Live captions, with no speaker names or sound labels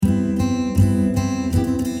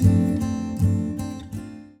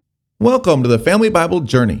Welcome to the Family Bible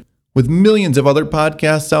Journey. With millions of other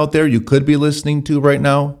podcasts out there you could be listening to right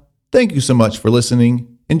now, thank you so much for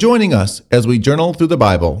listening and joining us as we journal through the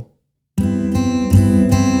Bible.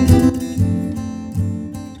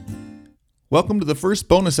 Welcome to the first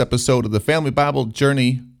bonus episode of the Family Bible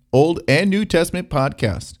Journey Old and New Testament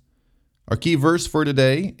podcast. Our key verse for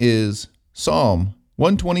today is Psalm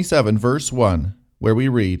 127, verse 1, where we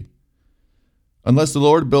read, "Unless the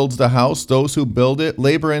Lord builds the house, those who build it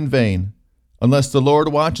labor in vain. Unless the Lord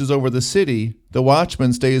watches over the city, the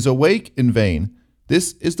watchman stays awake in vain.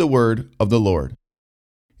 This is the word of the Lord."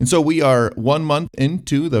 And so we are 1 month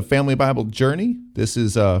into the Family Bible Journey. This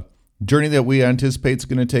is a journey that we anticipate is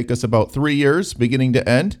going to take us about 3 years, beginning to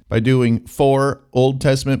end, by doing 4 Old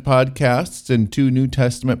Testament podcasts and 2 New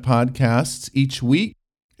Testament podcasts each week.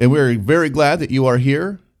 And we're very glad that you are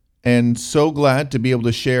here, and so glad to be able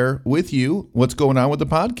to share with you what's going on with the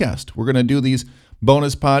podcast. We're going to do these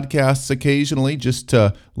bonus podcasts occasionally just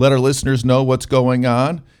to let our listeners know what's going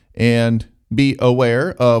on and be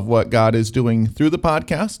aware of what God is doing through the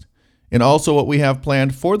podcast and also what we have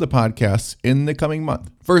planned for the podcasts in the coming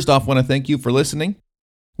month. First off, I want to thank you for listening.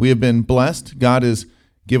 We have been blessed. God has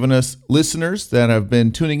given us listeners that have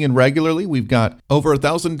been tuning in regularly. We've got over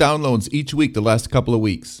 1,000 downloads each week the last couple of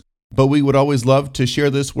weeks. But we would always love to share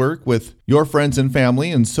this work with your friends and family.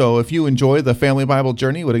 And so if you enjoy the Family Bible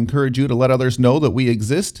Journey, I would encourage you to let others know that we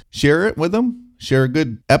exist. Share it with them. Share a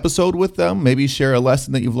good episode with them. Maybe share a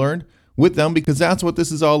lesson that you've learned with them, because that's what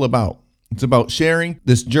this is all about. It's about sharing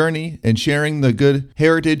this journey and sharing the good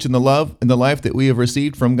heritage and the love and the life that we have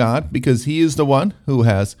received from God, because He is the one who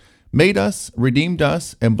has made us, redeemed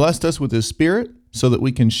us, and blessed us with His Spirit so that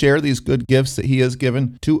we can share these good gifts that He has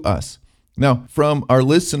given to us. Now, from our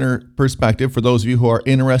listener perspective, for those of you who are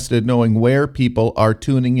interested in knowing where people are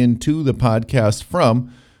tuning into the podcast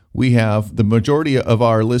from, we have the majority of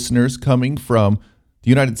our listeners coming from the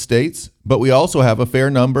United States, but we also have a fair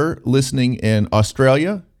number listening in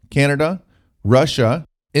Australia, Canada, Russia,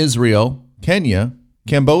 Israel, Kenya,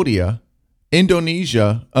 Cambodia,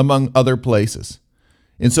 Indonesia, among other places.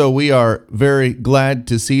 And so we are very glad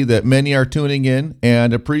to see that many are tuning in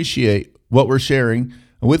and appreciate what we're sharing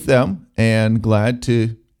with them, and glad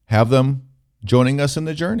to have them joining us in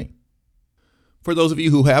the journey. For those of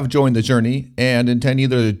you who have joined the journey and intend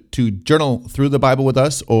either to journal through the Bible with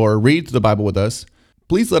us or read through the Bible with us,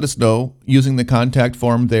 please let us know using the contact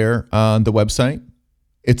form there on the website.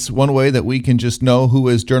 It's one way that we can just know who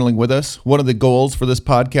is journaling with us. One of the goals for this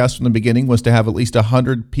podcast from the beginning was to have at least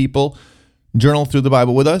 100 people journal through the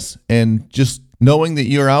Bible with us, and just knowing that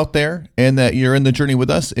you're out there and that you're in the journey with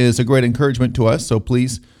us is a great encouragement to us. So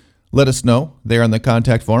please let us know there on the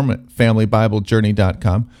contact form at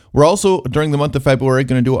familybiblejourney.com. We're also, during the month of February,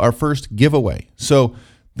 going to do our first giveaway. So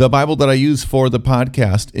the Bible that I use for the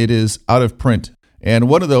podcast, it is out of print. And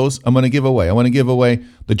one of those I'm going to give away. I want to give away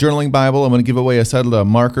the journaling Bible. I'm going to give away a set of the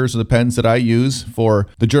markers or the pens that I use for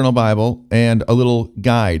the journal Bible and a little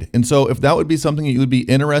guide. And so if that would be something that you would be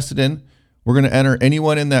interested in, we're going to enter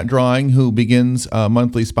anyone in that drawing who begins a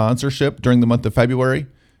monthly sponsorship during the month of February.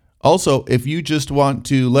 Also, if you just want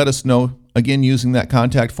to let us know, again, using that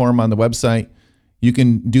contact form on the website, you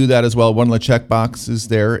can do that as well. One of the check boxes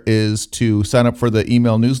there is to sign up for the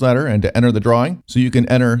email newsletter and to enter the drawing. So you can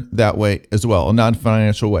enter that way as well, a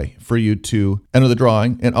non-financial way for you to enter the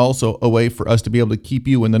drawing, and also a way for us to be able to keep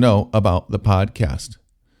you in the know about the podcast.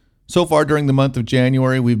 So far during the month of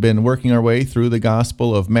January, we've been working our way through the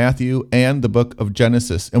Gospel of Matthew and the book of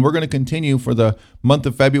Genesis. And we're going to continue for the month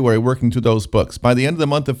of February working through those books. By the end of the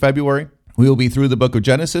month of February, we will be through the book of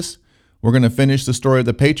Genesis. We're going to finish the story of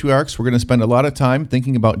the patriarchs. We're going to spend a lot of time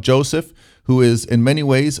thinking about Joseph, who is in many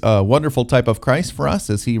ways a wonderful type of Christ for us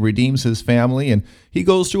as he redeems his family. And he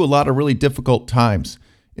goes through a lot of really difficult times.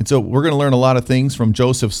 And so we're going to learn a lot of things from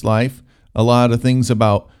Joseph's life, a lot of things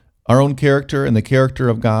about our own character and the character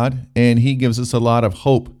of God, and he gives us a lot of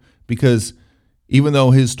hope, because even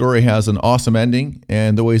though his story has an awesome ending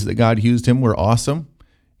and the ways that God used him were awesome,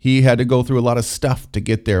 he had to go through a lot of stuff to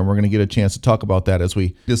get there, and we're going to get a chance to talk about that as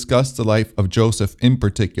we discuss the life of Joseph in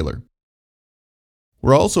particular.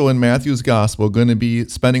 We're also in Matthew's Gospel going to be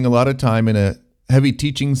spending a lot of time in a heavy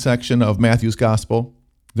teaching section of Matthew's Gospel.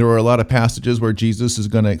 There are a lot of passages where Jesus is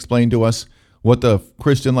going to explain to us what the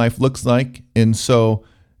Christian life looks like, and so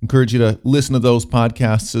encourage you to listen to those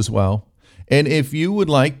podcasts as well. And if you would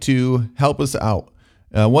like to help us out,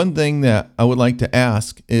 one thing that I would like to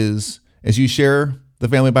ask is, as you share the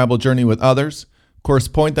Family Bible Journey with others, of course,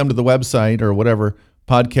 point them to the website or whatever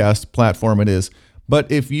podcast platform it is, But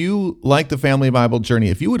if you like the Family Bible Journey,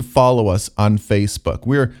 if you would follow us on Facebook,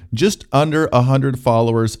 we're just under 100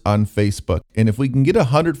 followers on Facebook. And if we can get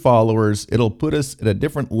 100 followers, it'll put us at a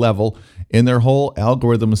different level in their whole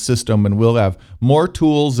algorithm system, and we'll have more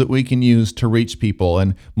tools that we can use to reach people,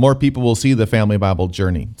 and more people will see the Family Bible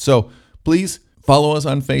Journey. So please follow us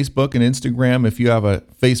on Facebook and Instagram if you have a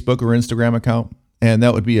Facebook or Instagram account, and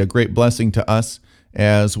that would be a great blessing to us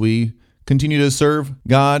as we continue to serve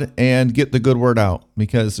God and get the good word out,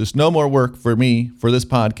 because there's no more work for me for this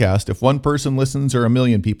podcast if one person listens or a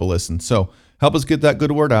million people listen. So help us get that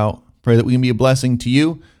good word out. Pray that we can be a blessing to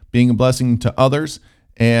you, being a blessing to others.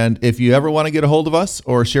 And if you ever want to get a hold of us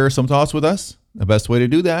or share some thoughts with us, the best way to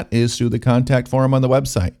do that is through the contact form on the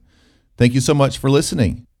website. Thank you so much for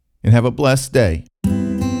listening, and have a blessed day.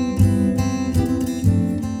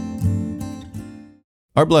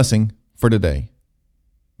 Our blessing for today.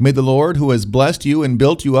 May the Lord, who has blessed you and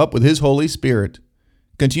built you up with His Holy Spirit,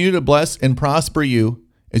 continue to bless and prosper you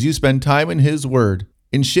as you spend time in His Word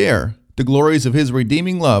and share the glories of His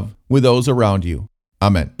redeeming love with those around you.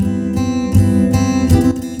 Amen.